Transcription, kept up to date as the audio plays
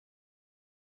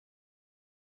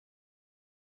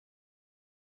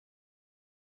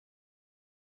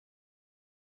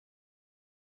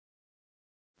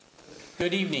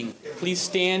Good evening. Please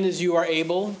stand as you are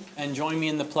able and join me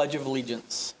in the Pledge of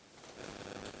Allegiance.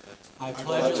 I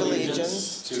pledge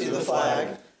allegiance to the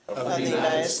flag of the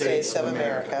United States of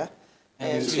America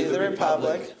and to the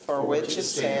republic for which it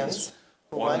stands,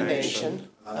 one nation,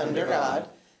 under God,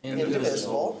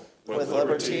 indivisible, with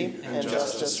liberty and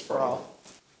justice for all.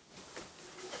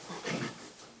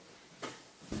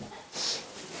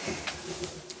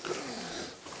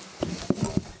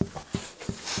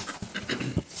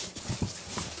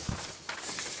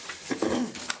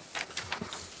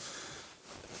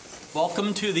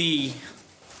 Welcome to the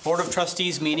Board of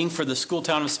Trustees meeting for the School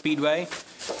Town of Speedway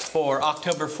for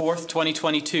October 4th,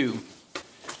 2022.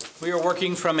 We are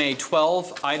working from a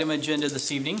 12-item agenda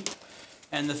this evening,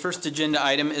 and the first agenda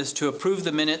item is to approve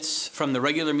the minutes from the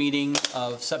regular meeting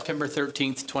of September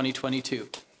 13th, 2022.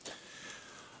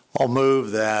 I'll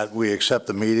move that we accept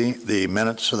the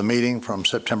minutes of the meeting from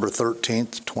September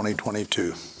 13th,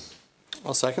 2022.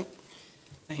 I'll second.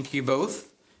 Thank you both.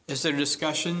 Is there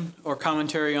discussion or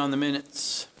commentary on the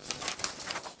minutes?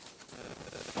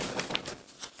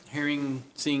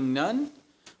 Seeing none.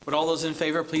 Would all those in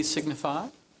favor please signify?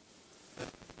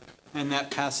 And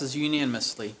that passes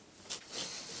unanimously.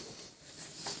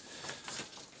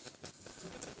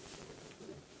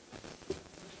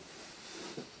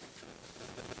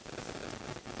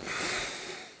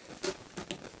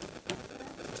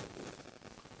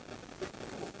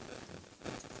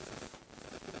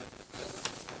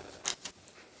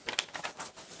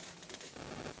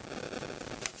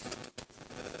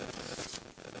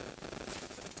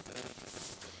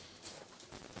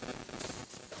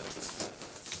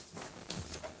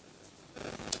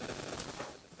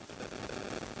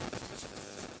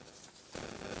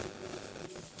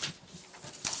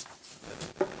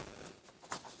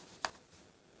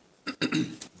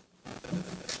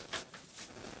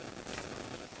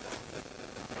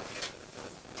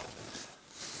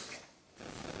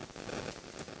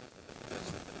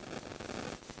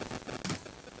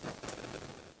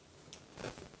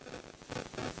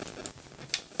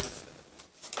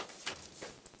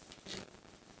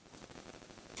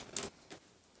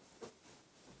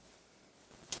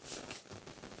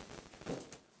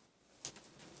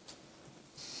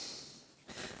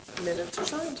 Minutes are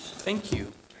signed. Thank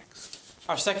you.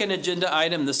 Our second agenda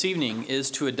item this evening is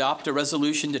to adopt a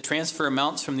resolution to transfer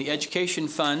amounts from the Education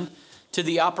Fund to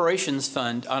the Operations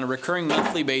Fund on a recurring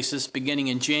monthly basis beginning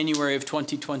in January of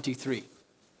 2023.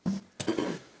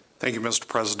 Thank you, Mr.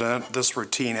 President. This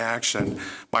routine action,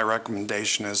 my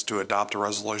recommendation is to adopt a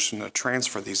resolution to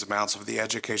transfer these amounts of the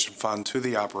Education Fund to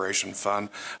the Operation Fund,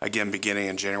 again beginning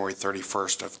in January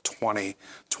 31st of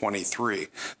 2023.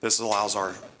 This allows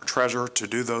our treasurer to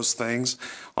do those things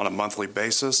on a monthly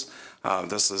basis.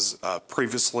 This is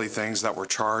previously things that were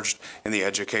charged in the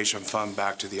Education Fund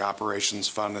back to the Operations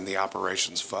Fund and the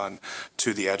Operations Fund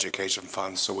to the Education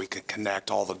Fund, so we can connect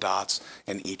all the dots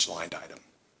in each line item.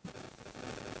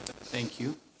 Thank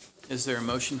you. Is there a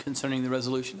motion concerning the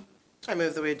resolution? I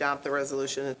move that we adopt the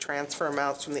resolution to transfer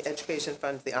amounts from the Education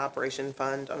Fund to the Operation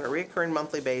Fund on a recurring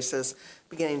monthly basis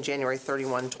beginning January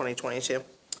 31, 2022.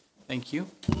 Thank you.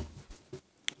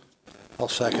 I'll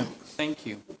second. Thank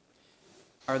you.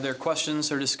 Are there questions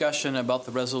or discussion about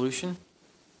the resolution?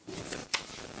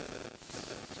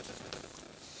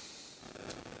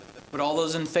 Would all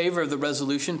those in favor of the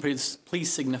resolution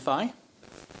please signify?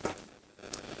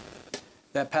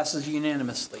 That passes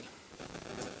unanimously.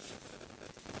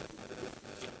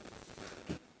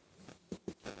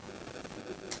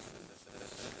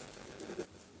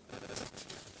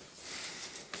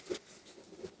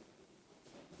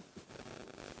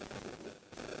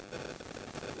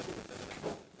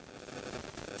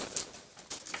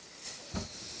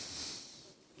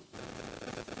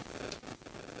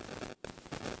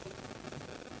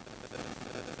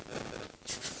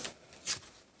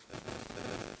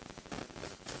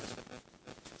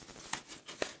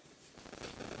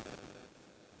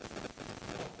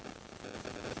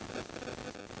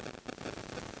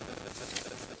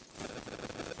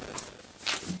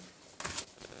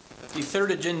 The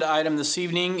third agenda item this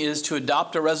evening is to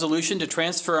adopt a resolution to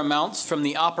transfer amounts from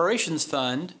the Operations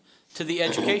Fund to the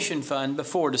Education Fund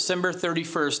before December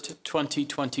 31st,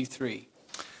 2023.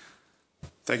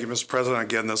 Thank you, Mr. President.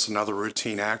 Again, this is another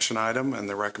routine action item, and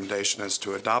the recommendation is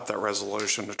to adopt that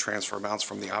resolution to transfer amounts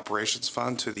from the Operations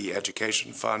Fund to the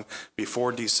Education Fund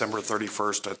before December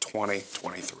 31st of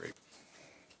 2023.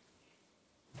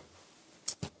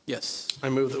 Yes. I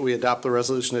move that we adopt the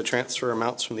resolution to transfer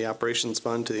amounts from the Operations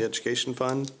Fund to the Education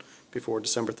Fund before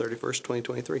December 31st,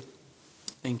 2023.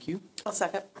 Thank you. I'll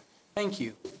second. Thank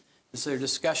you. Is there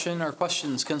discussion or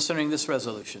questions concerning this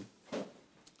resolution?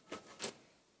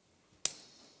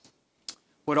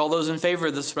 Would all those in favor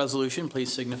of this resolution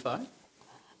please signify?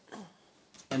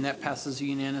 And that passes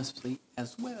unanimously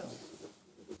as well.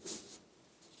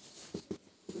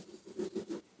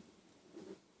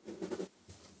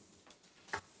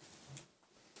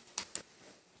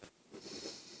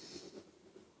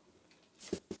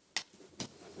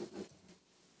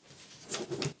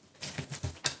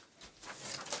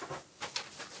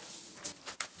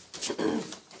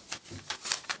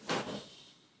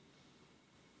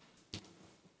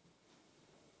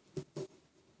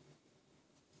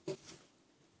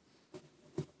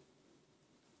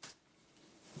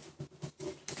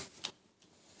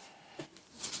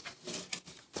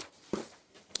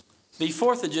 The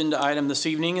fourth agenda item this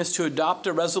evening is to adopt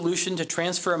a resolution to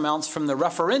transfer amounts from the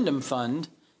referendum fund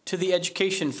to the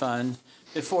education fund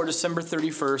before December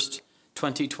 31st,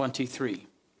 2023.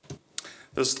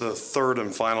 This is the third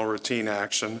and final routine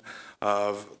action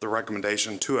of the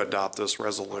recommendation to adopt this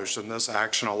resolution. This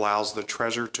action allows the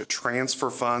treasurer to transfer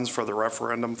funds for the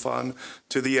referendum fund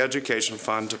to the education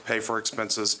fund to pay for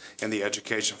expenses in the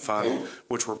education fund,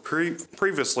 which were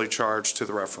previously charged to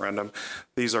the referendum.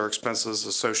 These are expenses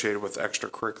associated with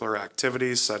extracurricular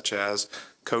activities such as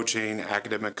coaching,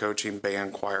 academic coaching,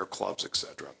 band, choir, clubs,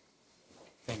 etc.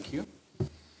 Thank you.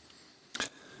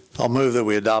 I'll move that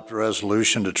we adopt a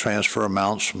resolution to transfer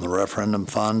amounts from the referendum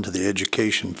fund to the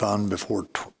education fund before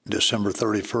December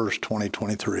 31st,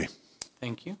 2023.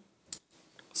 Thank you.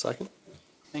 Second.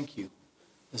 Thank you.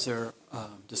 Is there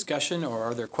discussion or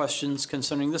are there questions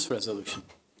concerning this resolution?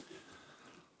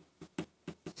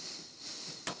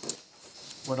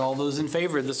 Would all those in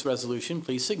favor of this resolution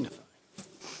please signify?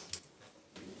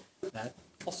 That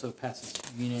also passes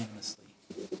unanimously.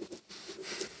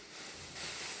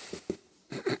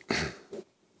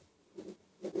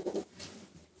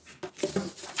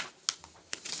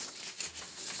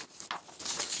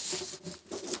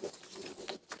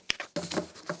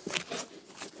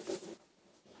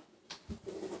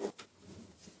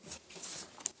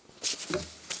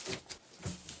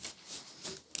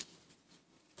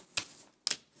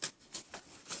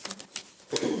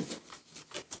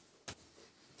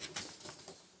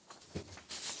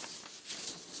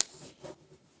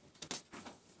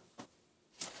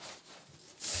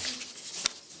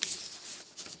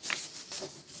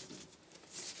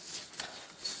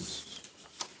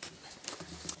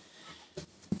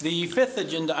 The fifth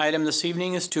agenda item this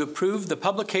evening is to approve the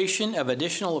publication of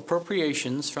additional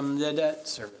appropriations from the debt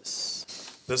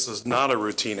service. This is not a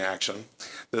routine action.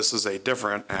 This is a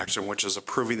different action, which is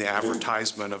approving the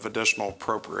advertisement of additional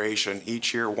appropriation.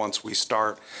 Each year, once we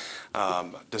start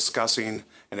discussing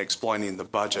and explaining the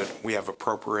budget, we have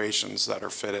appropriations that are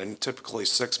fit in typically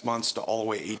 6 months to all the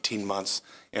way 18 months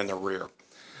in the rear.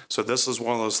 So this is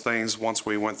one of those things, once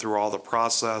we went through all the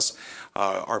process,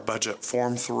 our budget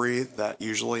Form 3 that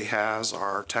usually has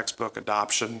our textbook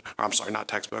adoption, I'm sorry, not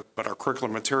textbook, but our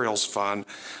curriculum materials fund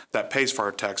that pays for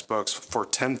our textbooks for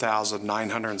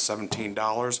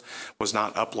 $10,917 was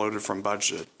not uploaded from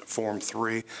budget Form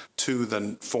 3 to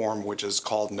the form which is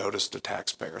called Notice to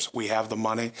Taxpayers. We have the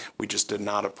money, we just did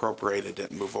not appropriate it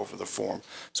and move over the form.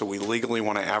 So we legally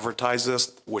want to advertise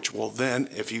this, which will then,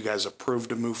 if you guys approve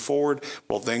to move forward,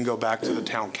 will then go back to the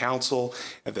town council,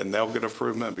 and then they'll get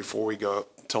approval before we go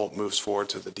until it moves forward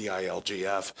to the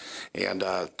DILGF and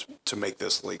to make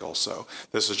this legal. So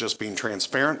this is just being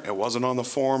transparent. It wasn't on the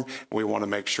form. We want to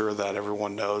make sure that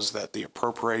everyone knows that the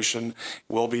appropriation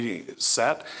will be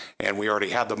set, and we already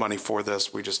had the money for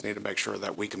this. We just need to make sure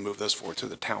that we can move this forward to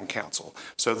the town council.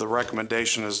 So the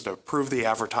recommendation is to approve the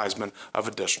advertisement of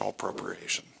additional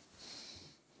appropriation.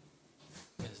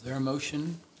 Is there a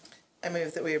motion? I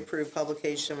move that we approve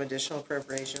publication of additional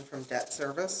appropriation from debt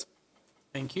service.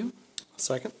 Thank you.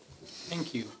 Second.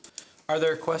 Thank you. Are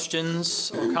there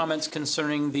questions or comments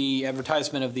concerning the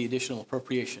advertisement of the additional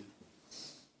appropriation?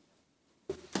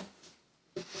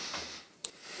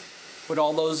 Would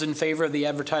all those in favor of the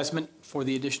advertisement for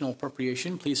the additional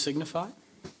appropriation please signify?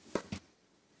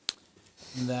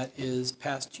 And that is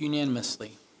passed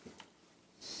unanimously.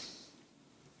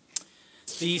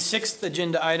 The sixth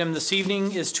agenda item this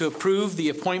evening is to approve the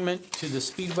appointment to the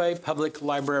Speedway Public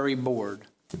Library Board.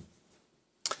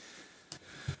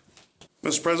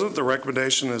 Mr. President, the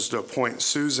recommendation is to appoint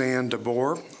Suzanne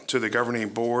DeBoer to the governing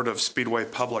board of Speedway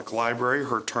Public Library.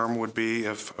 Her term would be,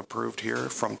 if approved here,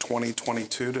 from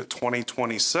 2022 to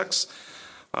 2026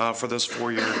 for this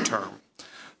four-year term.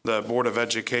 The Board of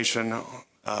Education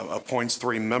appoints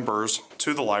 3 members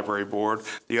to the library board.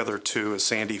 The other 2 is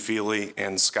Sandy Feely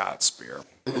and Scott Spear.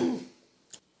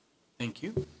 Thank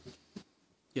you.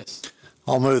 Yes.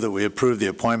 I'll move that we approve the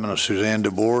appointment of Suzanne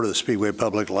DeBoer to the Speedway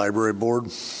Public Library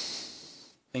Board.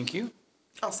 Thank you.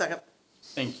 I'll second.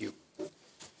 Thank you.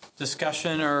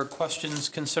 Discussion or questions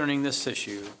concerning this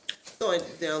issue?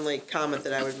 The only comment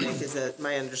that I would make is that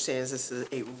my understanding is this is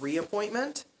a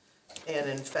reappointment, and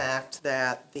in fact,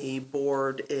 that the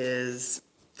board is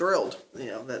thrilled,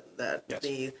 that Yes.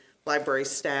 the library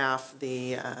staff,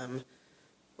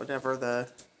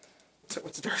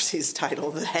 what's Darcy's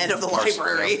title, the head of the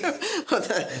library,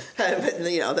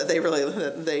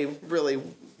 that they really,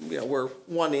 were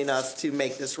wanting us to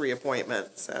make this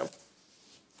reappointment, so.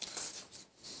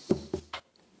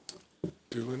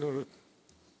 Duly noted.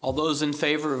 All those in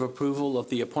favor of approval of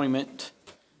the appointment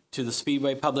to the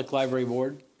Speedway Public Library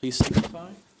Board, please signify.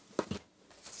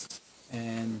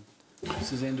 And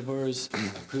Suzanne DeVore is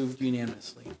approved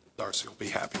unanimously. Darcy will be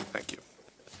happy. Thank you.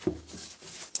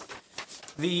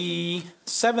 The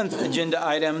seventh agenda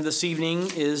item this evening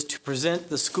is to present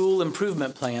the school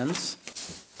improvement plans.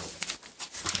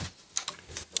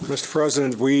 Mr.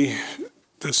 President,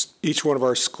 each one of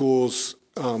our schools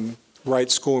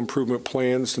write school improvement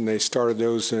plans, and they started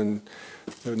those in,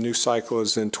 the new cycle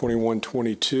is in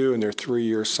 21-22, and their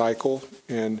 3-year cycle.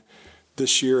 And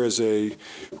this year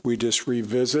we just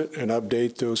revisit and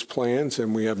update those plans,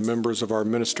 and we have members of our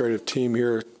administrative team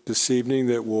here this evening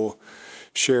that will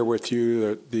share with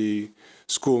you the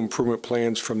school improvement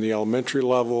plans from the elementary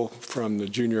level, from the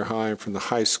junior high, and from the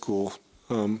high school.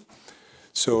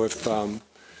 So if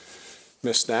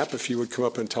Ms. Knapp, if you would come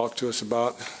up and talk to us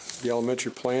about the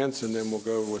elementary plans, and then we'll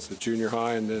go with the junior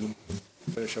high and then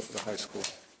finish up with the high school.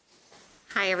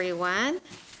 Hi, everyone.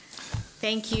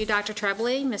 Thank you, Dr.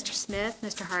 Trebley, Mr. Smith,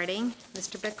 Mr. Harding,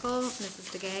 Mr. Bickle,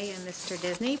 Mrs. DeGay, and Mr.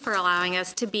 Disney for allowing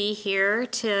us to be here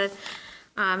to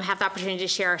have the opportunity to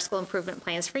share our school improvement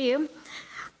plans for you.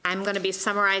 I'm going to be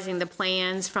summarizing the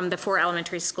plans from the 4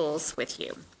 elementary schools with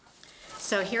you.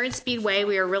 So here at Speedway,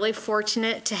 we are really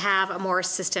fortunate to have a more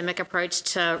systemic approach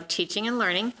to teaching and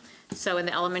learning. So in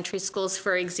the elementary schools,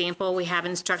 for example, we have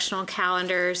instructional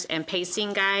calendars and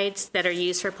pacing guides that are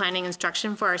used for planning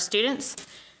instruction for our students.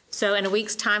 So in a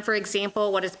week's time, for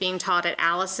example, what is being taught at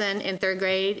Allison in 3rd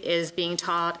grade is being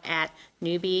taught at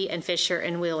Newby and Fisher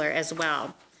and Wheeler as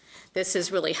well. This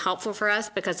is really helpful for us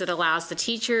because it allows the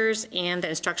teachers and the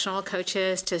instructional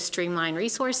coaches to streamline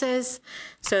resources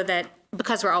so that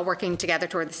because we're all working together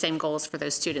toward the same goals for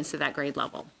those students at that grade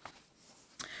level.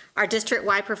 Our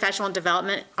district-wide professional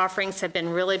development offerings have been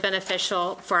really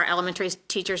beneficial for our elementary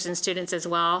teachers and students as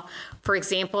well. For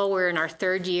example, we're in our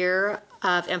 3rd year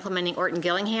of implementing Orton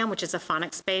Gillingham, which is a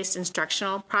phonics-based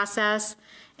instructional process,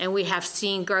 and we have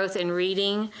seen growth in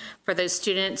reading for those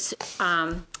students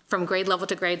from grade level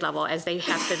to grade level as they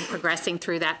have been progressing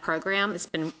through that program. It's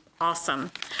been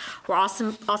awesome. We're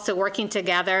also working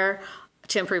together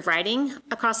to improve writing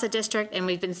across the district, and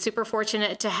we've been super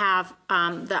fortunate to have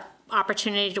the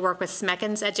opportunity to work with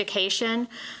Smeckens Education.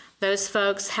 Those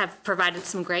folks have provided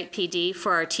some great PD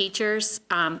for our teachers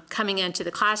coming into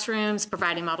the classrooms,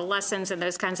 providing model lessons and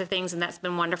those kinds of things, and that's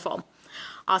been wonderful.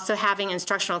 Also having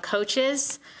instructional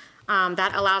coaches,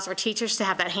 that allows our teachers to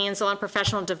have that hands-on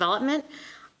professional development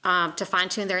to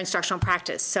fine-tune their instructional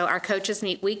practice. So our coaches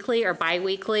meet weekly or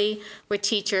bi-weekly with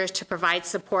teachers to provide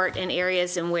support in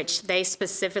areas in which they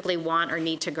specifically want or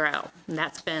need to grow, and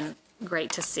that's been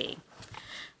great to see.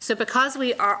 So because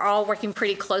we are all working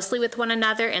pretty closely with one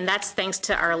another, and that's thanks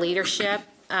to our leadership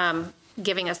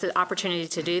giving us the opportunity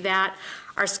to do that,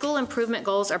 our school improvement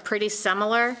goals are pretty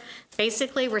similar.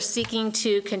 Basically, we're seeking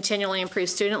to continually improve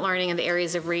student learning in the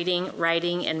areas of reading,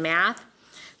 writing, and math.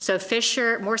 So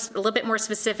Fisher, a little bit more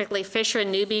specifically, Fisher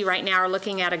and Newby right now are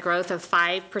looking at a growth of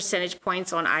 5 percentage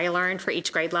points on iLearn for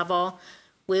each grade level.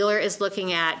 Wheeler is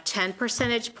looking at 10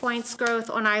 percentage points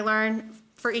growth on iLearn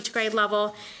for each grade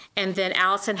level. And then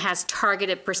Allison has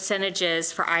targeted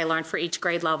percentages for iLearn for each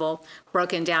grade level,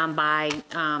 broken down by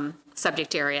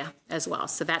subject area as well.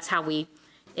 So that's how we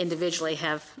individually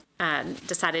have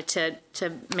decided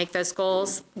to make those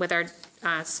goals with our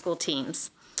school teams.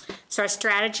 So our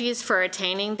strategies for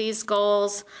attaining these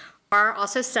goals are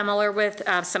also similar with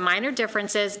some minor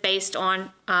differences based on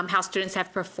how students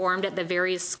have performed at the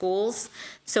various schools.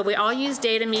 So we all use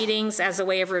data meetings as a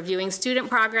way of reviewing student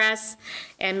progress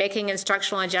and making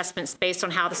instructional adjustments based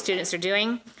on how the students are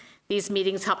doing. These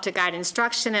meetings help to guide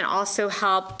instruction and also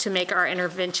help to make our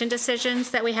intervention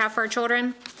decisions that we have for our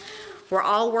children. We're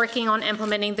all working on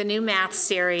implementing the new math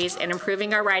series and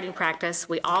improving our writing practice.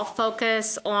 We all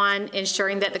focus on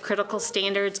ensuring that the critical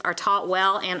standards are taught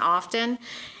well and often.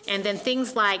 And then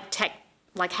things like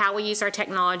how we use our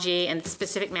technology and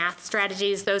specific math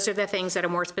strategies, those are the things that are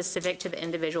more specific to the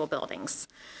individual buildings.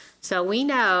 So we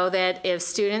know that if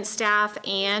students, staff,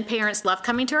 and parents love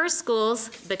coming to our schools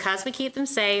because we keep them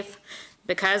safe,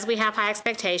 Because we have high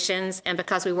expectations and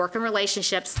because we work in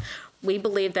relationships, we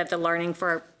believe that the learning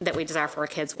that we desire for our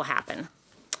kids will happen.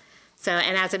 So,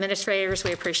 and as administrators,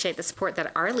 we appreciate the support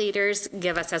that our leaders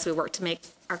give us as we work to make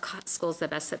our schools the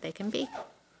best that they can be.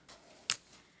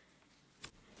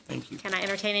 Thank you. Can I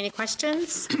entertain any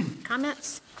questions,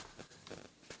 comments?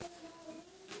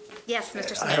 Yes,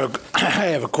 Mr. Smith. I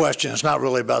have a question. It's not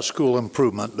really about school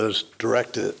improvement, but it's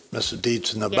directed at Mrs.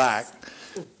 Dietz in the back.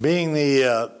 Being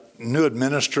the new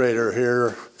administrator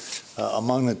here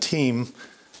among the team,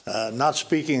 not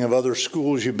speaking of other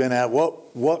schools you've been at,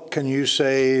 what can you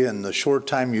say in the short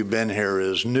time you've been here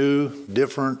is new,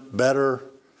 different, better?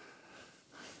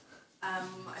 I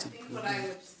think what I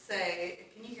would say,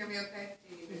 can you hear me okay?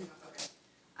 Do you need me?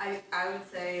 Okay. I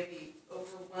would say the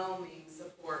overwhelming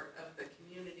support of the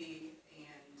community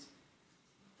and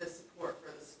the support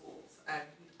for the schools.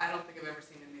 I don't think I've ever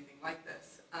seen anything like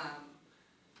this.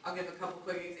 I'll give a couple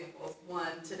quick examples.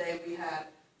 One, today we had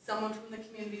someone from the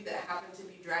community that happened to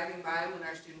be driving by when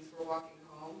our students were walking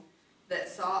home that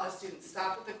saw a student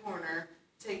stop at the corner,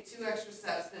 take 2 extra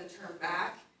steps, then turn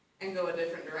back and go a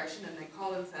different direction, and they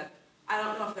called and said, I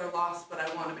don't know if they're lost, but I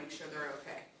want to make sure they're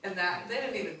okay. And that they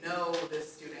didn't even know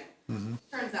this student. Mm-hmm.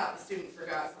 Turns out the student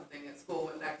forgot something at school,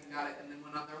 went back and got it, and then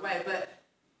went on their way. But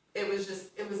it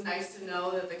was nice to know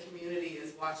that the community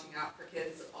is watching out for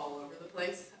kids all over the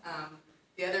place.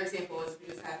 The other example is we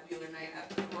just had Wheeler night at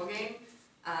the football game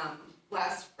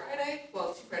last Friday,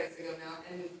 well, 2 Fridays ago now,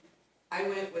 and I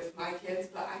went with my kids,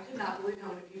 but I could not believe how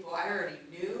many people I already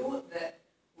knew that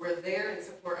were there in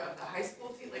support of the high school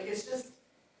team. Like, it's just,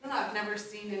 I don't know, I've never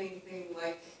seen anything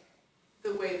like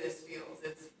the way this feels.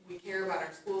 We care about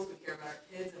our schools, we care about our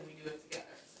kids, and we do it together.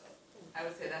 So I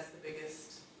would say that's the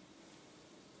biggest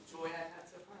joy I've had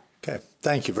so far. Okay,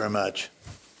 thank you very much.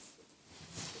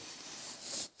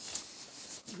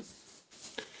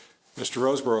 Mr.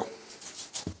 Roseborough.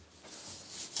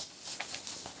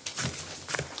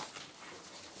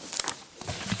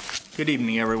 Good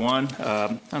evening, everyone.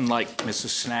 Unlike Mrs.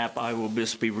 Snap, I will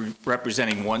just be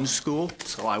representing one school,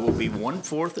 so I will be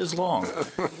 1/4 as long.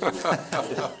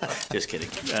 Just kidding.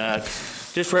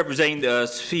 Just representing the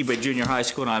Speedway Junior High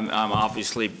School, and I'm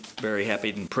obviously very happy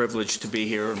and privileged to be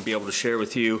here and be able to share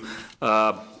with you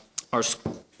our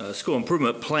school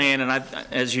improvement plan. And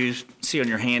as you see on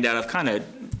your handout, I've kind of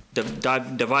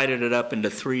divided it up into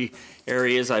 3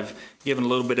 areas. I've given a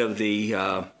little bit of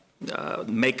the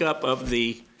makeup of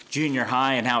the junior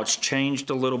high and how it's changed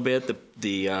a little bit.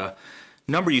 The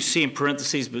number you see in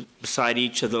parentheses beside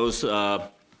each of those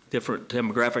different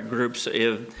demographic groups,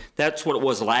 that's what it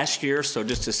was last year. So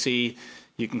just to see,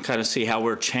 you can kind of see how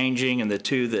we're changing, and the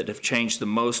 2 that have changed the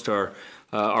most are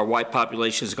our white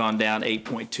population has gone down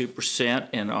 8.2%,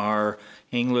 and our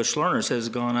English learners has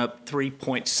gone up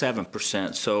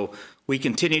 3.7%. So we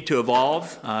continue to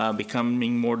evolve,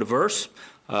 becoming more diverse.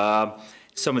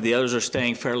 Some of the others are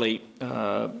staying fairly,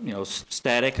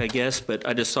 static, I guess, but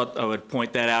I just thought I would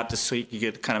point that out so you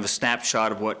get kind of a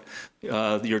snapshot of what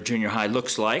your junior high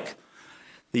looks like.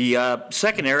 The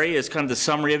second area is kind of the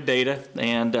summary of data,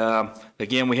 and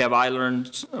again, we have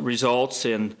iLearn results,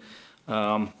 and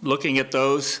looking at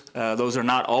those are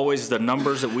not always the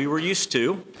numbers that we were used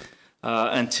to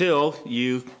until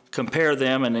you compare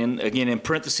them, and then again in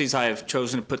parentheses I have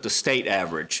chosen to put the state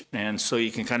average, and so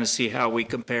you can kind of see how we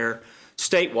compare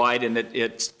statewide, and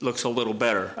it looks a little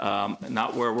better.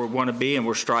 Not where we want to be, and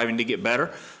we're striving to get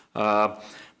better.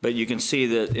 But you can see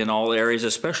that in all areas,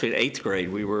 especially at 8th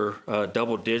grade, we were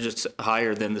double digits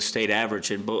higher than the state average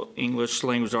in both English,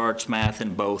 language arts, math,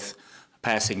 and both,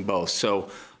 passing both. So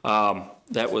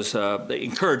that was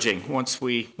encouraging once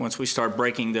we start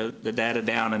breaking the data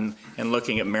down and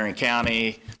looking at Marion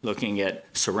County, looking at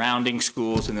surrounding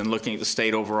schools, and then looking at the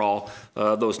state overall.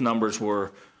 Those numbers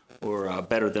were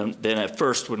better than at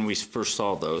first when we first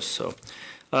saw those. So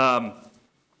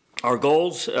our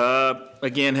goals,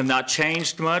 again, have not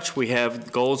changed much. We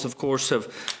have goals, of course, of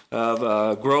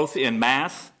growth in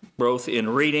math, growth in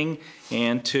reading,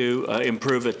 and to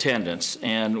improve attendance.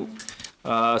 And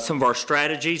some of our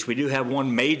strategies, we do have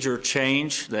one major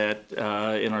change that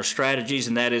in our strategies,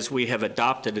 and that is we have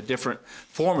adopted a different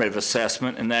formative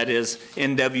assessment, and that is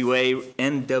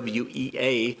NWEA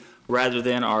rather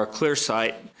than our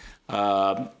ClearSight.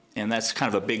 And that's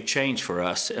kind of a big change for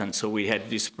us. And so we had to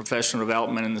do some professional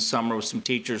development in the summer with some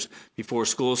teachers before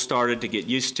school started to get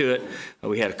used to it.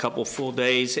 We had a couple full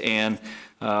days, and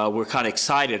we're kind of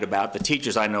excited about it. The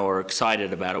teachers I know are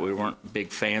excited about it. We weren't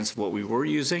big fans of what we were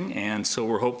using, and so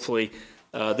we're hopefully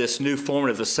this new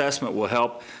formative assessment will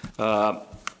help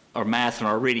our math and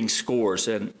our reading scores.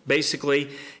 And basically,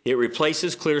 it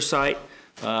replaces ClearSight.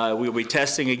 We'll be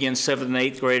testing again 7th and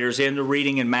 8th graders in the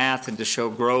reading and math and to show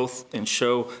growth and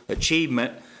show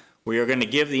achievement. We are going to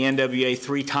give the NWA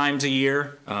 3 times a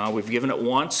year. We've given it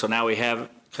once, so now we have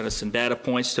kind of some data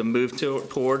points to move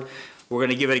toward. We're going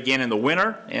to give it again in the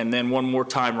winter and then one more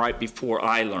time right before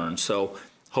iLearn. So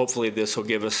hopefully this will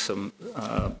give us some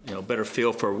better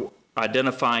feel for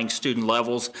identifying student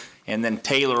levels and then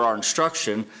tailor our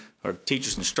instruction or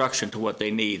teachers' instruction to what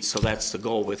they need. So that's the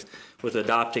goal with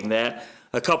adopting that.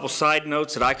 A couple side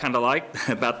notes that I kind of liked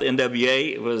about the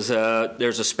NWA was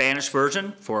there's a Spanish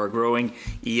version for our growing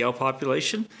EL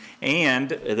population, and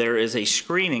there is a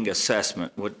screening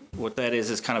assessment. What that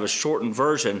is kind of a shortened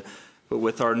version, but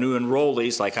with our new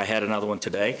enrollees, like I had another one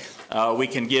today, we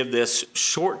can give this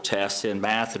short test in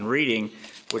math and reading,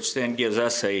 which then gives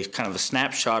us a kind of a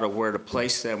snapshot of where to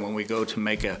place them when we go to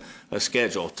make a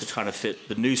schedule to try to fit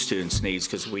the new students' needs,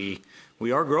 because we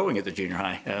are growing at the junior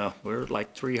high. We're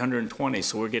like 320,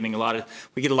 so we get a lot of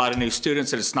new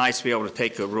students, and it's nice to be able to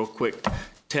take a real quick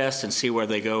test and see where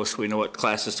they go so we know what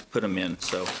classes to put them in.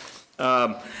 So,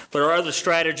 but our other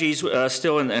strategies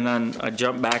still, and I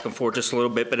jump back and forth just a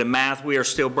little bit, but in math, we are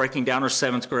still breaking down our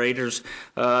 7th graders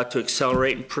to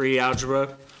accelerate in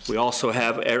pre-algebra. We also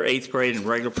have our 8th grade in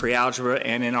regular pre-algebra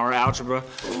and in our algebra.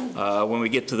 When we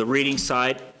get to the reading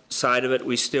side of it,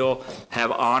 we still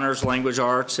have honors language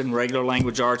arts and regular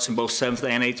language arts in both 7th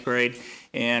and 8th grade.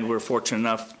 And we're fortunate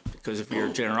enough, because of your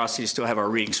generosity, to still have our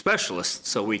reading specialist.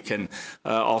 So we can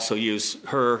also use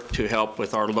her to help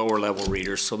with our lower level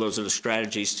readers. So those are the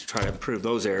strategies to try to improve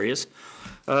those areas.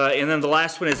 And then the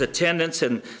last one is attendance.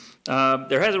 And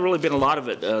there hasn't really been a lot of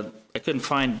it. I couldn't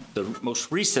find the most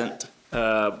recent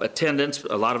attendance,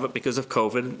 a lot of it because of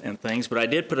COVID and things, but I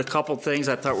did put a couple things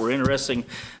I thought were interesting,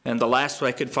 and the last one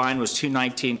I could find was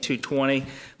 219, 220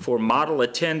 for model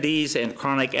attendees and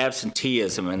chronic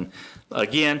absenteeism. And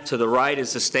again, to the right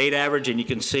is the state average, and you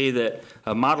can see that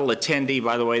a model attendee,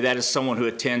 by the way, that is someone who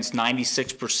attends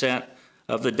 96%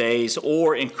 of the days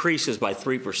or increases by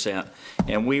 3%.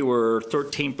 And we were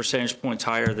 13 percentage points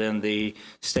higher than the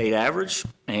state average.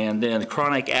 And then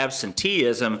chronic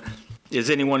absenteeism is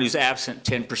anyone who's absent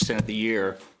 10% of the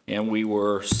year, and we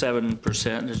were 7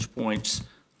 percentage points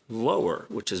lower,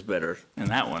 which is better in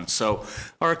that one. So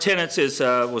our attendance was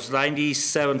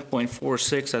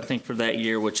 97.46, I think, for that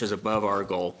year, which is above our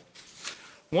goal.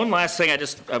 One last thing I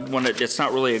wanted, it's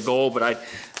not really a goal, but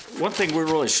one thing we're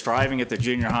really striving at the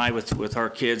junior high with our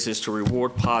kids is to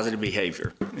reward positive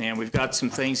behavior. And we've got some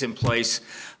things in place.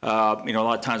 A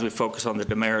lot of times we focus on the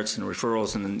demerits and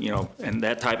referrals and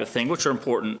that type of thing, which are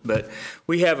important. But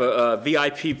we have a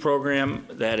VIP program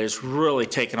that is really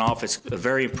taken off. It's a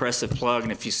very impressive plug.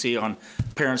 And if you see on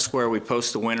Parent Square, we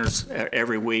post the winners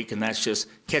every week, and that's just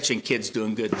catching kids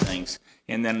doing good things.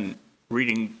 And then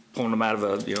pulling them out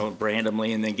of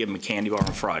randomly, and then give them a candy bar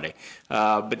on Friday.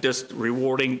 But just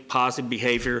rewarding positive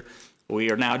behavior.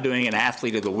 We are now doing an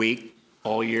athlete of the week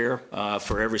all year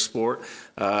for every sport.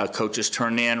 Coaches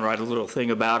turn in, write a little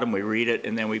thing about them, we read it,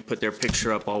 and then we put their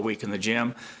picture up all week in the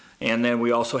gym. And then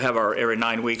we also have our every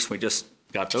 9 weeks, we just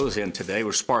got those in today,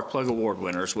 we're Spark Plug Award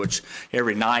winners, which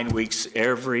every 9 weeks,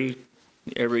 every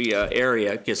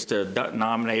area gets to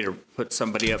nominate or put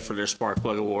somebody up for their Spark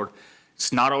Plug Award.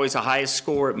 It's not always the highest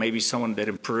score. It may be someone that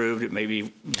improved. It may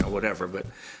be whatever. But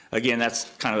again, that's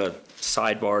kind of a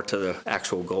sidebar to the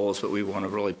actual goals. But we want to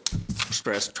really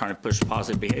stress trying to push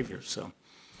positive behavior. So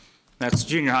that's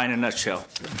junior high in a nutshell.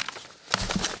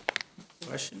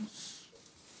 Questions?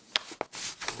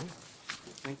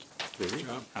 Thank you. Good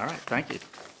job. All right. Thank you.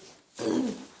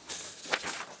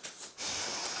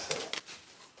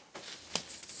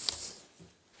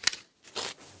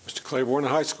 Mr. Claiborne,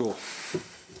 High School.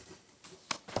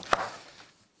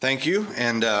 Thank you,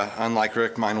 and unlike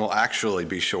Rick, mine will actually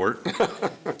be short.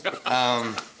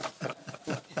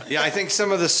 Yeah, I think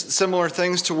some of the similar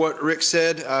things to what Rick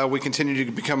said. We continue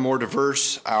to become more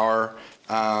diverse. Our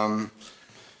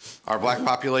black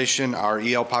population, our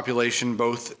EL population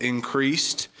both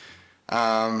increased.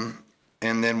 And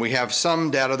then we have some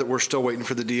data that we're still waiting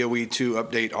for the DOE to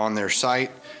update on their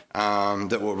site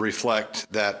that will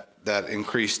reflect that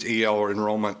increased EL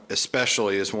enrollment,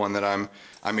 especially, is one that I'm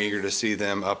eager to see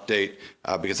them update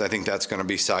because I think that's going to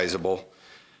be sizable.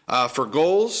 For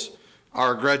goals,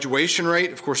 our graduation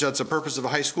rate, of course, that's the purpose of a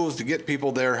high school, is to get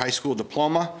people their high school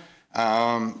diploma.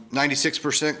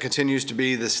 96% continues to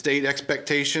be the state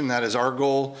expectation. That is our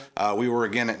goal. We were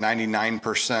again at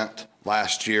 99%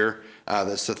 last year.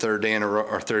 That's the third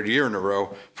year in a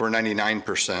row for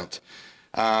 99%.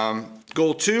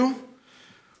 Goal 2.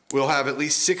 We'll have at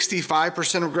least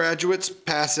 65% of graduates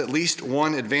pass at least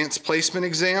one advanced placement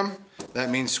exam. That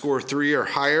means score 3 or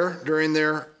higher during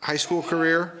their high school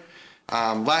career.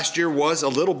 Last year was a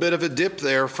little bit of a dip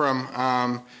there from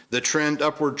the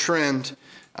upward trend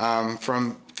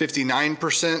from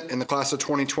 59% in the class of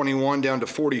 2021 down to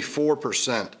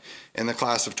 44% in the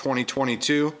class of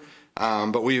 2022.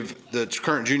 But the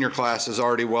current junior class is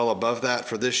already well above that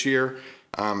for this year.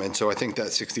 And so I think that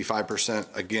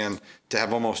 65%, again, to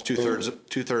have almost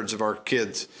two-thirds of our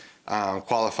kids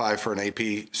qualify for an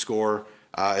AP score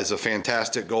is a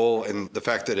fantastic goal, and the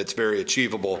fact that it's very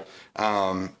achievable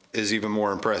is even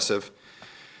more impressive.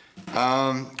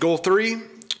 Goal 3,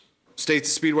 states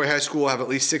that Speedway High School will have at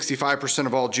least 65%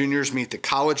 of all juniors meet the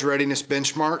college readiness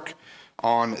benchmark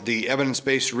on the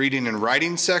evidence-based reading and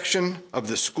writing section of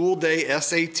the school day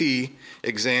SAT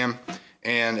exam,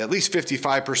 and at least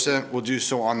 55% will do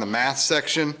so on the math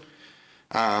section.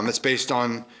 It's based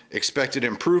on expected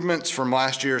improvements from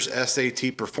last year's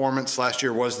SAT performance. Last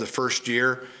year was the first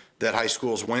year that high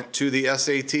schools went to the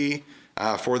SAT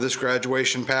for this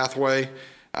graduation pathway.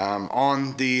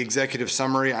 On the executive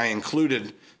summary, I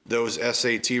included those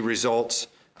SAT results.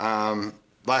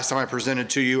 Last time I presented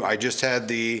to you, I just had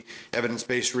the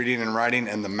evidence-based reading and writing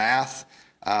and the math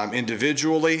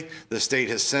individually. The state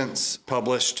has since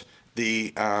published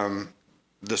the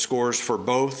scores for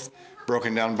both,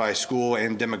 broken down by school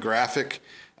and demographic,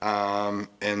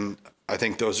 and I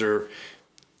think those are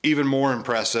even more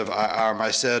impressive. I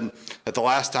said at the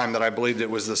last time that I believed it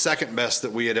was the second best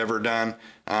that we had ever done.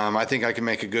 I think I can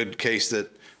make a good case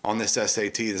that on this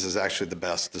SAT, this is actually the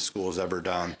best the school has ever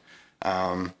done.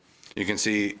 You can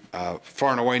see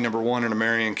far and away number 1 in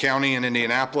Marion County in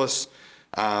Indianapolis,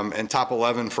 and top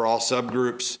 11 for all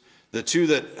subgroups. The two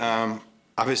that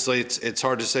obviously, it's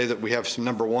hard to say that we have some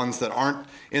number 1s that aren't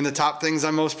in the top things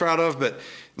I'm most proud of, but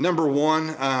number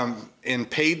 1 in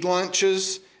paid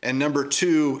lunches and number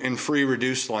 2 in free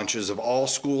reduced lunches of all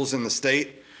schools in the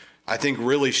state, I think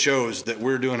really shows that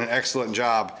we're doing an excellent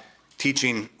job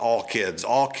teaching all kids.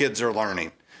 All kids are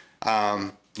learning.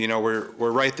 You know,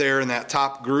 we're right there in that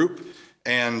top group,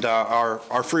 and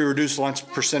our free reduced lunch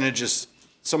percentage is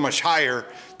so much higher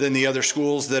than the other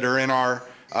schools that are in our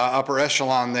upper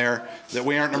echelon there, that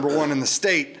we aren't number 1 in the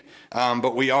state,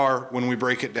 but we are when we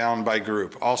break it down by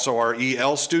group. Also, our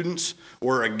EL students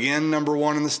were again number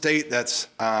 1 in the state. That's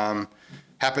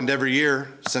happened every year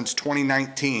since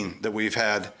 2019 that we've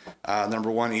had number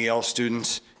 1 EL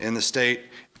students in the state.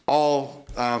 All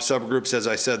subgroups, as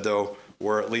I said, though,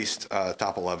 were at least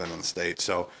top 11 in the state.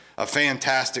 So a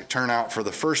fantastic turnout for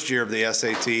the first year of the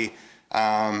SAT.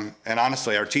 And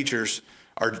honestly, our teachers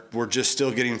we're just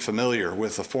still getting familiar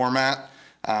with the format,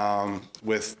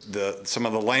 with some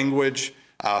of the language,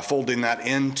 folding that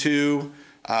into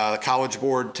the College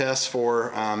Board tests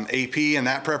for AP and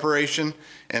that preparation.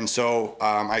 And so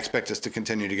I expect us to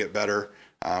continue to get better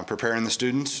preparing the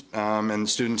students, and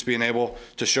students being able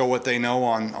to show what they know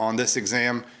on this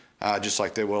exam, just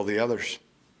like they will the others.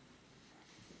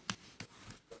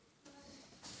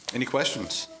 Any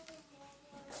questions?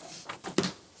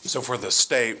 So for the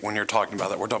state, when you're talking about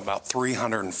that, we're talking about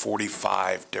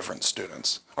 345 different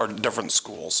students or different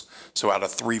schools. So out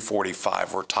of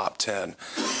 345, we're top 10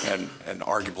 and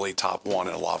arguably top 1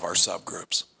 in a lot of our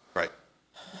subgroups. Right.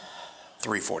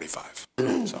 345.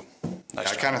 So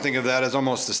nice I kind of think of that as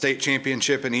almost the state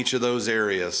championship in each of those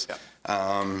areas.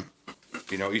 Yeah.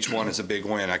 You know, each one is a big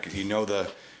win.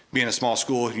 Being a small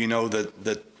school, you know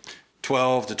the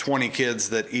 12 to 20 kids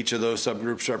that each of those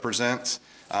subgroups represents.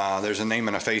 There's a name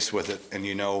and a face with it, and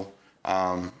you know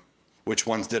which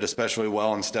ones did especially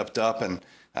well and stepped up. And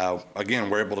again,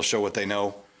 we're able to show what they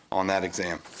know on that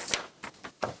exam.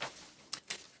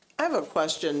 I have a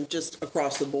question just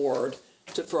across the board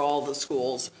for all the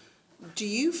schools. Do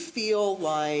you feel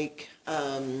like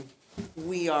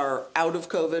we are out of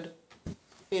COVID?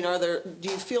 I mean, do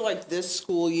you feel like this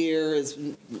school year is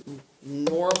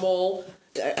normal?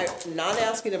 I'm not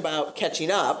asking about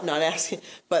catching up,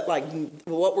 but like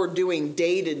what we're doing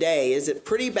day to day. Is it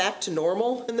pretty back to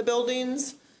normal in the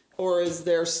buildings, or is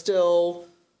there still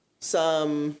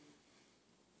some?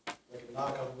 Like a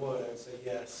knock on wood, I'd say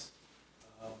yes.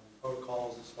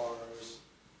 Protocols as far as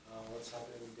what's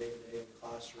happening day to day in the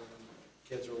classroom.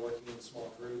 Kids are working in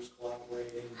small groups,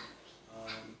 collaborating.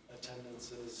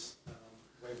 Attendance is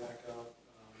way back up.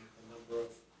 The number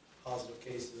of positive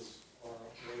cases are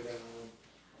way down.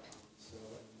 So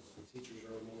the teachers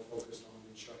are more focused on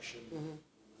instruction.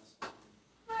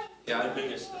 Yeah,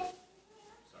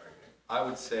 I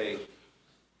would say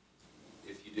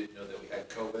if you didn't know that we had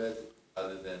COVID,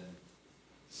 other than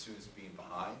students being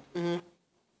behind, you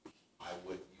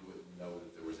wouldn't know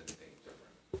that there was anything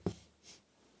different.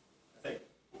 I think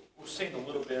we're seeing a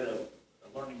little bit of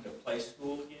learning to place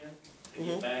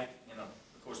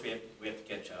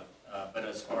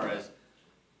as far as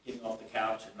getting off the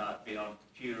couch and not being on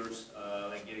computers,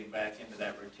 and getting back into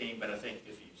that routine. But I think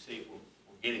if you see,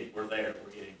 we're there,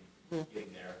 we're getting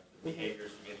there. The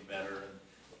behaviors are getting better, and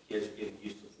kids are getting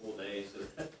used to full days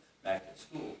of back at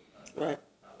school. Right.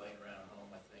 Not laying around at home.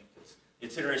 I think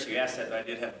it's interesting you asked that. I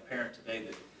did have a parent today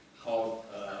that called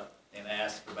and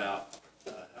asked about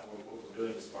what we're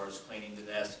doing as far as cleaning the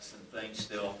desks and things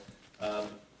still.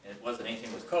 It wasn't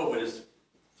anything with COVID, it's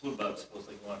flu bugs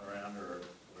supposedly going around or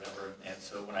whatever. And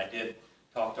so when I did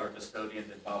talk to our custodian,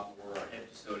 and Bob Moore, our head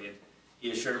custodian,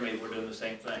 he assured me we're doing the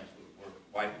same things. We're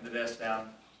wiping the desk down,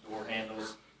 door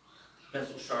handles,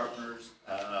 pencil sharpeners,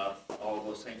 all of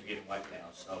those things are getting wiped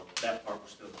down. So that part we're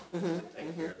still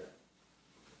taking care of that.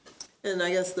 And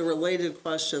I guess the related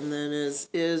question then is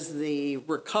the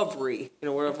recovery,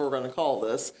 whatever we're going to call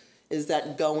this, is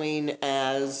that going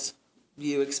as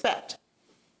you expect?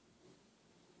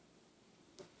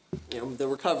 The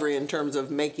recovery in terms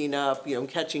of making up,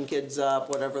 catching kids up,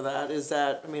 whatever that is.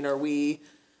 That,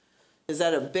 is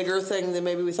that a bigger thing than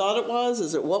maybe we thought it was?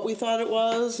 Is it what we thought it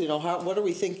was? What are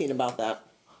we thinking about that?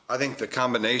 I think the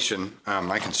combination,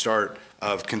 I can start,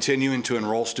 of continuing to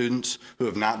enroll students who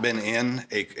have not been in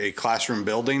a classroom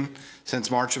building since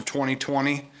March of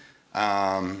 2020,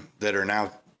 that are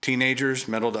now teenagers,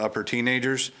 middle to upper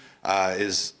teenagers,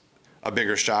 is a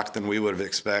bigger shock than we would have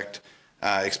expected.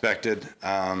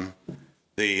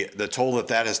 The toll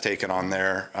that has taken on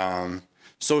their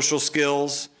social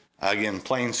skills, again,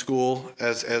 playing school,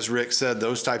 as Rick said,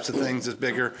 those types of things is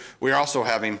bigger. We're also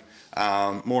having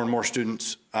more and more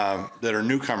students that are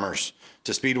newcomers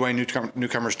to Speedway,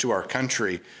 newcomers to our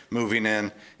country moving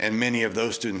in, and many of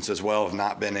those students as well have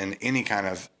not been in any kind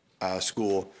of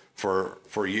school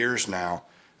for years now.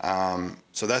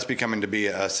 So that's becoming to be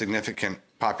a significant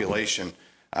population,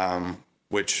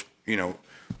 which,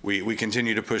 we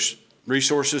continue to push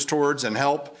resources towards and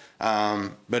help,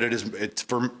 but it's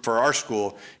for our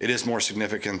school, it is more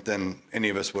significant than any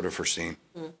of us would have foreseen.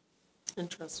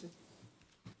 Interesting.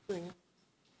 I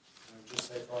would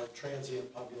just say for our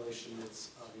transient population,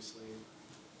 it's obviously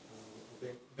a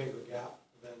bigger gap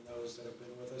than those that have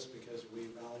been with us because we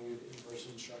valued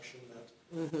in-person instruction that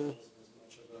wasn't as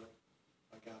much of a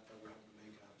gap that we're having to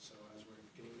make up. So as we're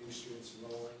getting new students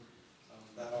enrolling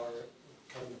that are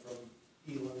coming from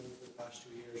Elam for the past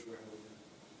 2 years, we're having a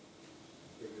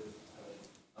bigger.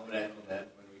 I would echo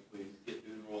that when we get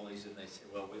new enrollees and they say,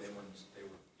 well, they were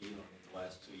Elam the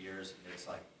last 2 years, and it's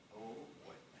like, oh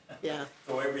boy. Yeah.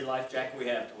 Throw every life jacket we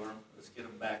have to them. Let's get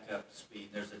them back up to speed.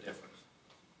 There's a difference.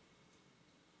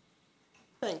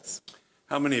 Thanks.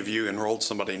 How many of you enrolled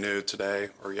somebody new today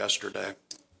or yesterday?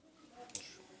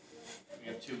 We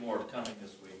have 2 more coming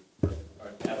this week,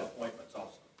 or have appointments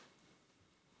also.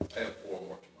 I have 4 more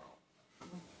tomorrow.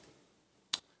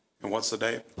 And what's the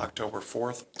date? October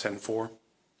 4th, 10-4?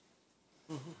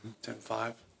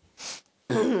 10-5?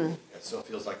 It still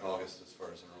feels like August as far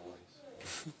as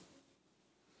enrollees.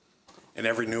 And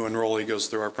every new enrollee goes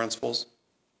through our principals?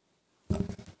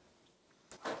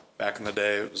 Back in the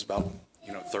day, it was about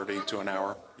 30 to an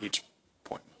hour each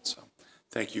appointment. So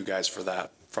thank you guys for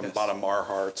that. From the bottom of our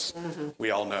hearts, we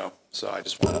all know. So I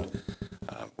just wanted,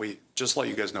 we just let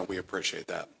you guys know we appreciate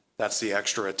that. That's the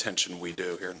extra attention we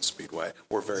do here in Speedway.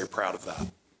 We're very proud of that.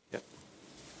 Yep.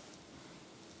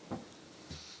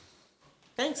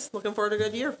 Thanks. Looking forward to a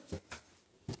good year.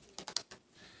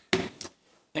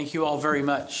 Thank you all very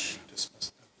much.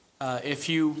 If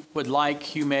you would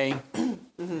like, you may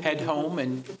head home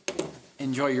and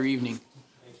enjoy your evening.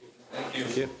 Thank you.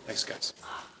 Thank you. Thanks, guys.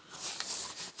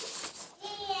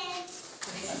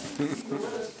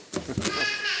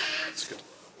 That's good.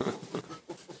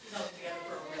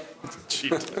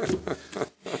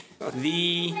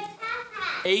 The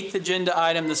 8th agenda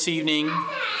item this evening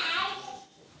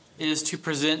is to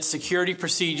present security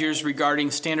procedures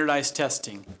regarding standardized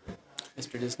testing.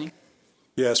 Mr. Disney?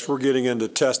 Yes, we're getting into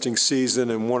testing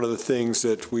season, and one of the things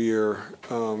that we are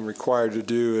required to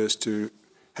do is to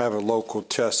have a local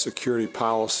test security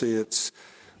policy. It's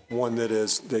one that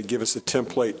they give us a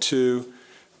template to,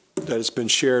 that has been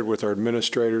shared with our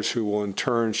administrators, who will in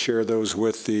turn share those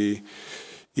with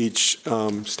each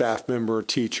staff member,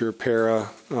 teacher, para,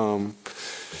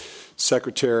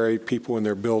 secretary, people in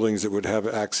their buildings that would have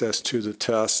access to the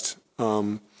test.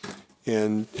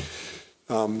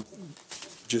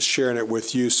 Just sharing it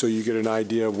with you so you get an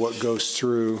idea of what goes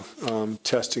through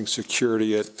testing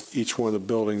security at each one of the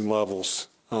building levels.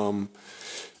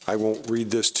 I won't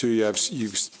read this to you.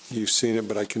 You've seen it,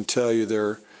 but I can tell you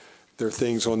there are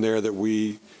things on there that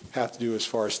we have to do as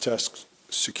far as test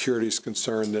security is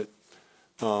concerned that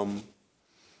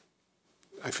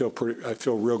I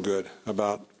feel real good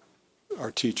about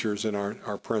our teachers and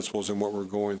our principals and what we're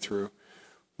going through.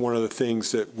 One of the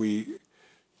things that we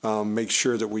make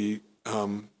sure that we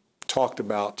talked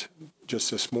about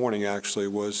just this morning actually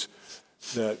was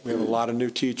that we have a lot of new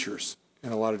teachers,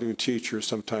 and a lot of new teachers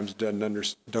sometimes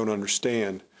don't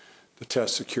understand the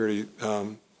test security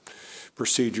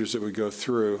procedures that we go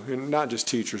through, and not just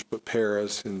teachers, but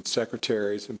paras and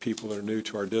secretaries and people that are new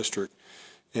to our district.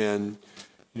 And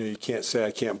you can't say,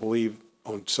 I can't believe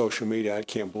on social media, I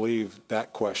can't believe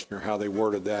that question or how they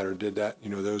worded that or did that.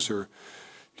 Those are,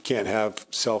 you can't have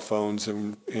cell phones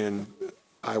and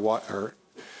or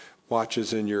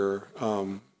watches in your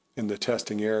in the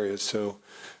testing areas. So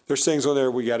there's things on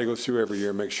there we got to go through every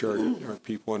year, make sure our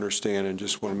people understand, and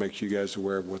just want to make you guys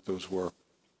aware of what those were.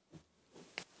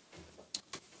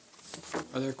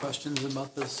 Are there questions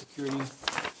about the security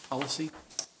policy?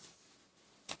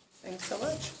 Thanks so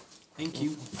much. Thank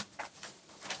you.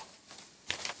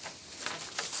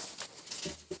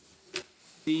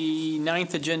 The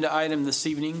 9th agenda item this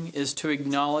evening is to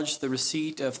acknowledge the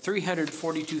receipt of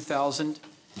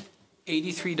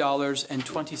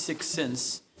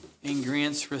 $342,083.26 in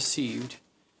grants received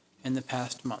in the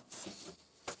past month.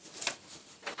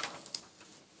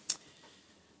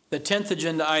 The 10th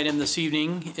agenda item this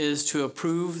evening is to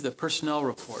approve the personnel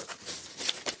report.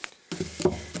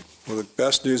 Well, the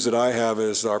best news that I have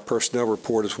is our personnel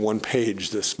report is 1 page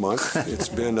this month. It's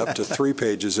been up to 3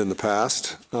 pages in the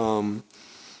past.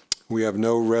 We have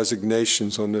no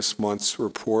resignations on this month's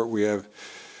report. We have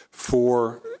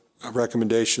 4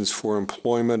 recommendations for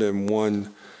employment and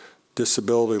 1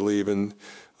 disability leave. And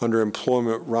under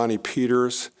employment, Ronnie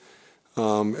Peters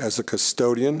as a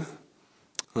custodian.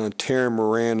 Taryn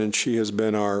Moran, and she has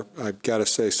been our, I've got to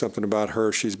say something about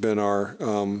her. She's been our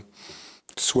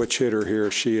switch hitter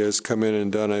here. She has come in and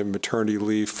done a maternity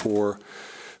leave for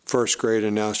 1st grade,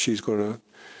 and now she's going to,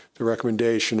 the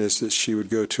recommendation is that she would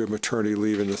go to a maternity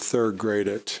leave in the 3rd grade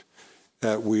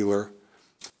at Wheeler.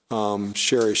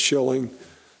 Sherry Schilling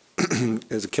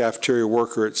is a cafeteria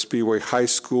worker at Speedway High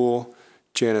School.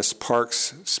 Janice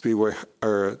Parks,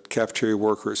 cafeteria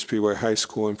worker at Speedway High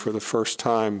School, and for the first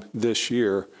time this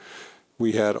year,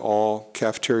 we had all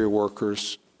cafeteria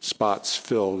workers' spots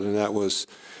filled, and that was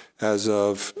as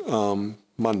of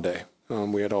Monday.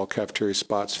 We had all cafeteria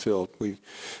spots filled. We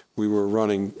were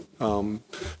running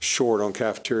short on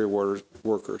cafeteria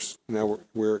workers. Now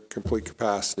we're at complete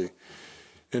capacity.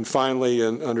 And finally,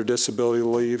 under disability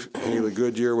leave, Haley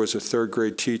Goodyear was a 3rd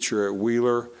grade teacher at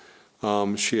Wheeler.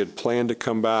 She had planned to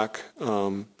come back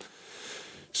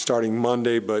starting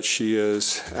Monday, but she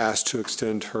is asked to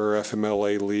extend her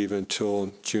FMLA leave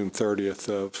until June 30th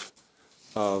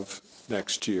of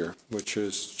next year, which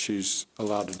is she's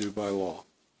allowed to do by law.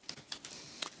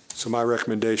 So my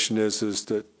recommendation is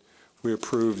that we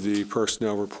approve the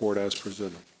personnel report as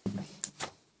presented.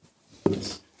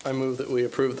 I move that we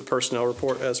approve the personnel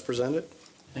report as presented.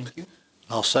 Thank you.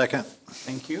 I'll second.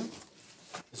 Thank you.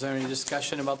 Is there any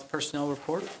discussion about the personnel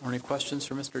report or any questions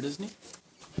for Mr. Disney?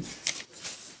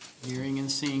 Hearing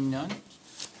and seeing none.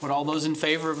 Would all those in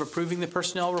favor of approving the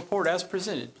personnel report as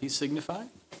presented, please signify.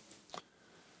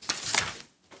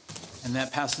 And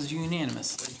that passes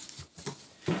unanimously.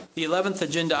 The 11th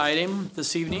agenda item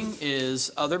this evening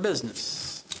is other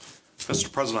business.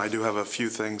 Mr. President, I do have a few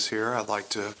things here I'd like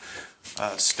to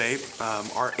state.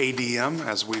 Our ADM,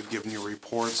 as we've given you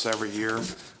reports every year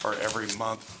or every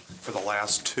month for the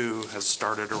last 2, has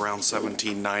started around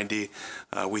 1790.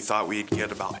 We thought we'd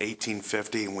get about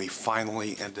 1850, and we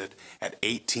finally ended at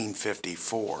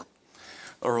 1854.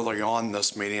 Early on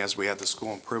this meeting, as we had the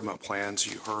school improvement plans,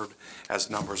 you heard as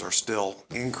numbers are still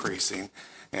increasing.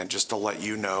 And just to let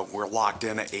you know, we're locked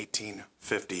in at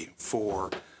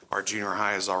 1854. Our junior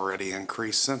high has already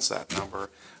increased since that number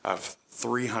of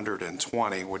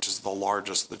 320, which is the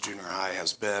largest the junior high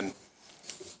has been.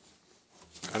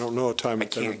 I don't know a time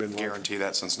it's ever been. I can't guarantee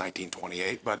that since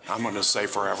 1928, but I'm going to say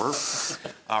forever.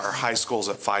 Our high school's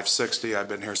at 560. I've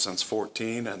been here since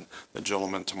 14, and the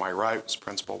gentleman to my right was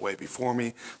principal way before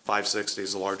me. 560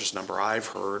 is the largest number I've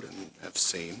heard and have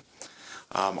seen.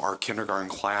 Our kindergarten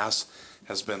class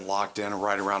has been locked in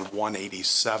right around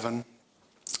 187,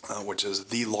 which is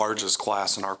the largest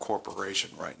class in our corporation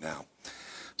right now.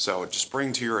 So just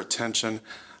bring to your attention,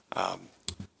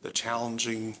 the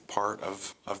challenging part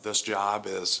of this job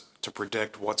is to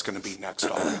predict what's going to be next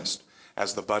August.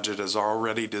 As the budget is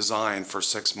already designed for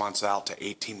 6 months out to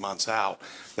 18 months out,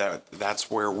 that's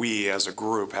where we as a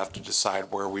group have to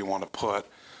decide where we want to put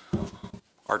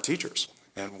our teachers.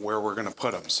 and where we're going to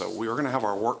put them. So we're going to have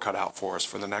our work cut out for us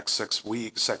for the next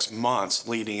 6 months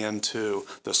leading into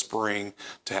the spring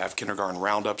to have kindergarten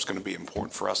roundups. Going to be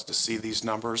important for us to see these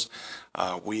numbers.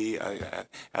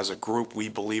 As a group, we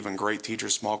believe in great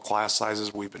teachers, small class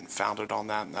sizes. We've been founded on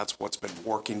that, and that's what's been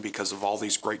working because of all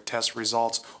these great test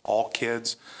results. All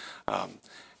kids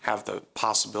have the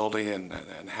possibility and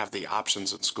have the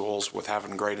options in schools with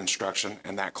having great instruction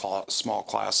and that small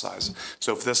class size.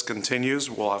 So if this continues,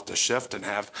 we'll have to shift and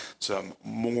have some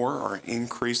more or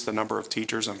increase the number of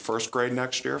teachers in first grade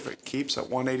next year if it keeps at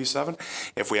 187.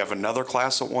 If we have another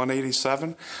class at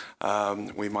 187,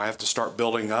 we might have to start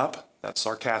building up. That's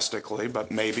sarcastically, but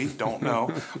maybe, don't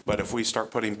know. But if we start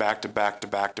putting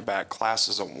back-to-back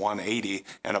classes at 180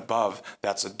 and above,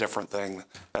 that's a different thing.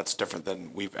 That's different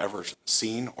than we've ever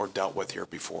seen or dealt with here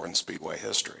before in Speedway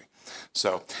history.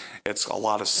 So it's a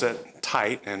lot of sit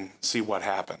tight and see what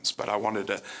happens. But I wanted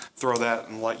to throw that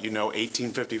and let you know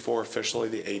 1854 officially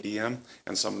the ADM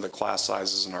and some of the class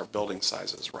sizes and our building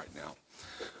sizes right now.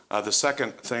 The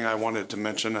second thing I wanted to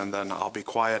mention, and then I'll be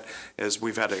quiet, is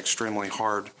we've had an extremely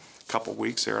hard couple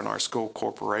weeks here in our school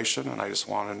corporation, and I just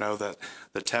want to know that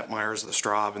the Tetmeyers, the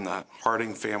Straub, and the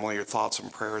Harding family, your thoughts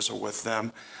and prayers are with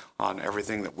them on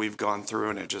everything that we've gone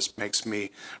through, and it just makes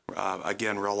me,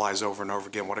 again, realize over and over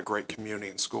again what a great community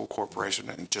and school corporation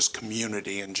and just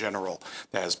community in general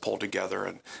that has pulled together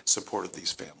and supported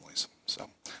these families. So,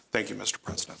 thank you, Mr.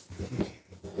 President.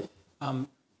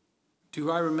 Do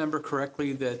I remember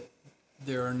correctly that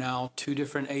there are now 2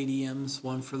 different ADMs,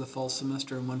 one for the fall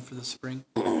semester and one for the spring?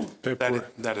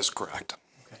 That is correct.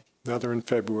 Okay. Another in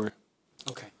February.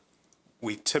 Okay.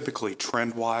 We typically,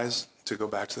 trend-wise, to go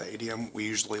back to the ADM, we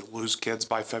usually lose kids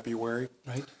by February.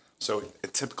 Right. So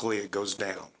typically it goes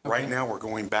down. Okay. Right now, we're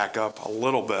going back up a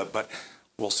little bit, but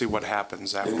we'll see what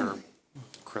happens after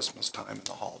Christmas time and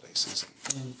the holiday season.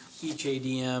 And each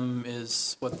ADM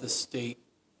is what the state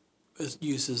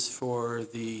uses for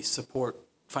the support,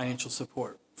 financial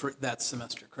support for that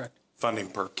semester, correct? Funding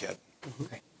per kid.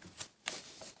 Okay.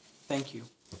 Thank you.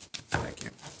 Thank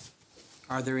you.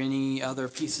 Are there any other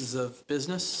pieces of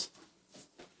business?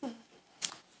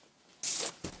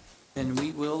 Then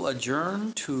we will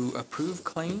adjourn to approve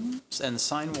claims and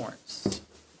sign warrants.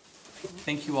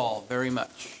 Thank you all very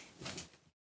much.